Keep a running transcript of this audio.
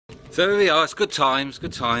So here we are, it's good times,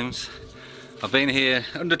 good times. I've been here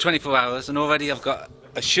under 24 hours and already I've got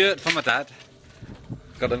a shirt from my dad.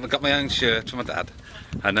 Got my own shirt from my dad.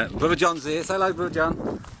 And Brother John's here, say hello Brother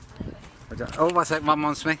John. Oh, one sec, Mum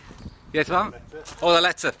wants me. Yes, Mum? Oh, the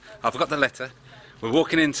letter. I forgot the letter. We're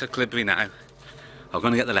walking into Cleobury now. I'm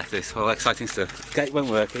going to get the letter, it's all exciting stuff. Gate won't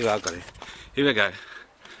work, here I've got it. Here we go.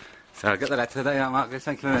 So I'll get the letter there, Marcus,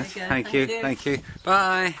 thank you very much. Thank you.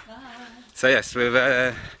 Bye. So yes,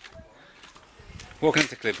 we're walking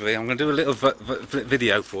into Cleobury. I'm going to do a little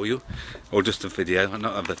video for you, or just a video,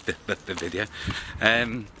 not a video.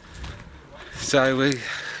 So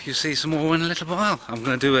you'll see some more in a little while. I'm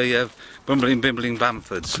going to do a bumbling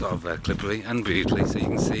Banfords of Cleobury and Beauty, so you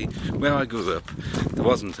can see where I grew up. There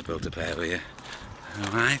wasn't a built-up area.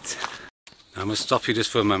 Alright. I must stop you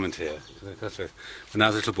just for a moment here. When I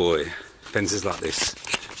was a little boy, fences like this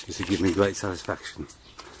used to give me great satisfaction.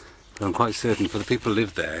 But I'm quite certain for the people who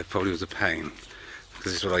lived there, it probably was a pain.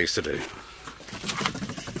 Because it's what I used to do.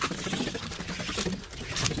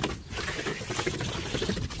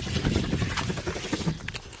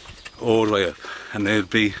 All the way up. And there'd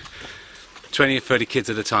be 20 or 30 kids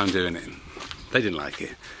at a time doing it. They didn't like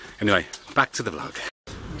it. Anyway, back to the vlog.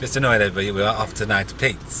 Just to know everybody, we are off tonight to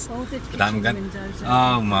Pete's. Oh, the kitchen windows.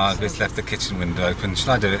 Oh, Margaret's left the kitchen window open.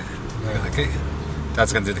 Shall I do it?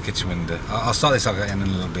 Dad's going to do the kitchen window. I'll start this off in a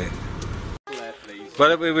little bit.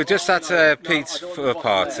 Well, we were just at Pete's for a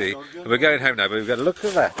party. We're going home now, but we've got to look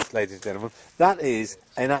at that, ladies and gentlemen. That is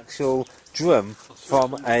an actual drum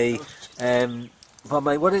from a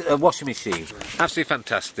washing machine. Absolutely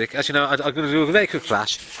fantastic. As you know, I'm going to do a very quick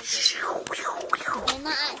flash.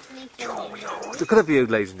 Look at the view,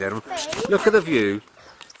 ladies and gentlemen. Look at the view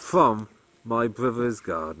from my brother's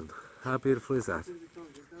garden. How beautiful is that?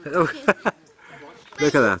 Look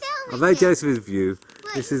at that. I'm very jealous of his view.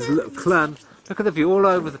 This is Clan. Look at the view all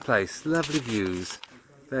over the place. Lovely views.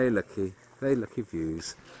 Very lucky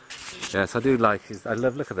views. Yes, I do like it. I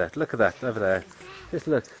love, look at that over there. Just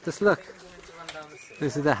look.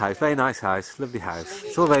 This is the house, very nice house, lovely house.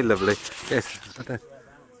 It's all very lovely. Yes, look at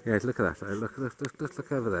that.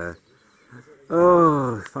 Look over there.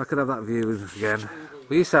 Oh, if I could have that view again.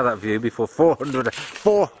 We used to have that view before 400.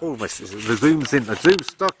 Oh, the zoom's in. The zoom's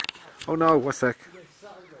stuck. Oh no, one sec.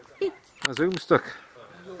 The zoom's stuck.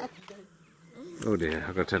 Oh dear,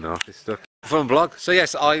 I've got to turn it off, it's stuck. Fun vlog. So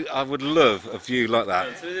yes, I would love a view like that.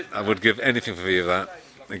 I would give anything for a view of that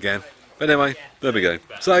again. But anyway, there we go.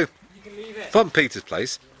 So, from Peter's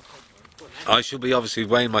place, I shall be obviously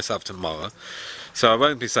weighing myself tomorrow. So I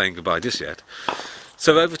won't be saying goodbye just yet.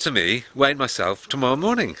 So over to me, weighing myself tomorrow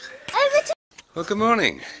morning. Well, good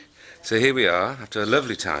morning. So here we are, after a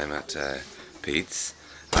lovely time at Pete's.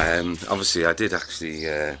 Obviously I did actually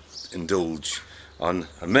indulge on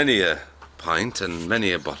many a pint and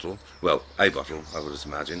many a bottle, well, a bottle I would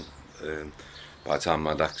imagine, by the time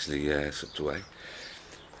I'd actually slipped away.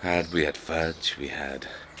 We had fudge, we had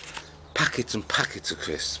packets and packets of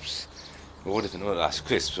crisps, all different, well, that's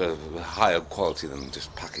crisps were higher quality than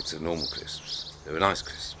just packets of normal crisps. They were nice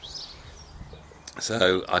crisps.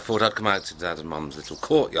 So I thought I'd come out to Dad and Mum's little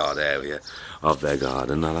courtyard area of their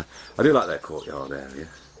garden. I do like their courtyard area,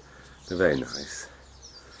 they're very nice.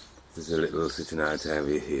 There's a little sitting out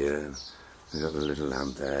area here. They've got a little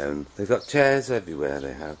lamp there, and they've got chairs everywhere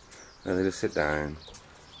they have, and they just sit down.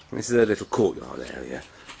 And this is their little courtyard area,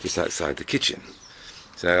 just outside the kitchen.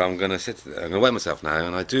 So I'm going to weigh myself now,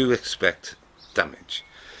 and I do expect damage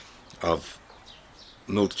of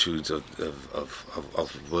multitudes of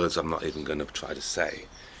words I'm not even going to try to say,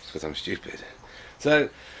 because I'm stupid. So,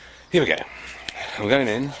 here we go. I'm going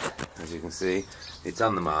in, as you can see, it's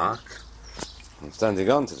on the mark. I'm standing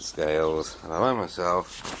onto the scales, and I weigh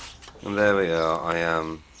myself. And there we are, I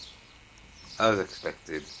am, as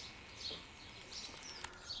expected,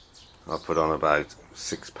 I put on about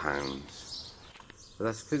 £6. But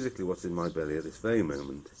that's physically what's in my belly at this very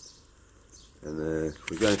moment. And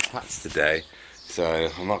we're going to Pat's today, so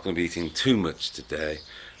I'm not going to be eating too much today,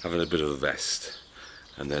 having a bit of a rest.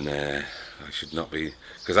 And then I should not be,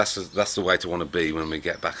 because that's the way to want to be when we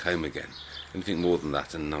get back home again. Anything more than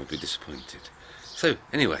that and I'll be disappointed. So,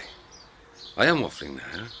 anyway, I am waffling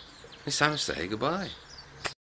now. It's time to say goodbye.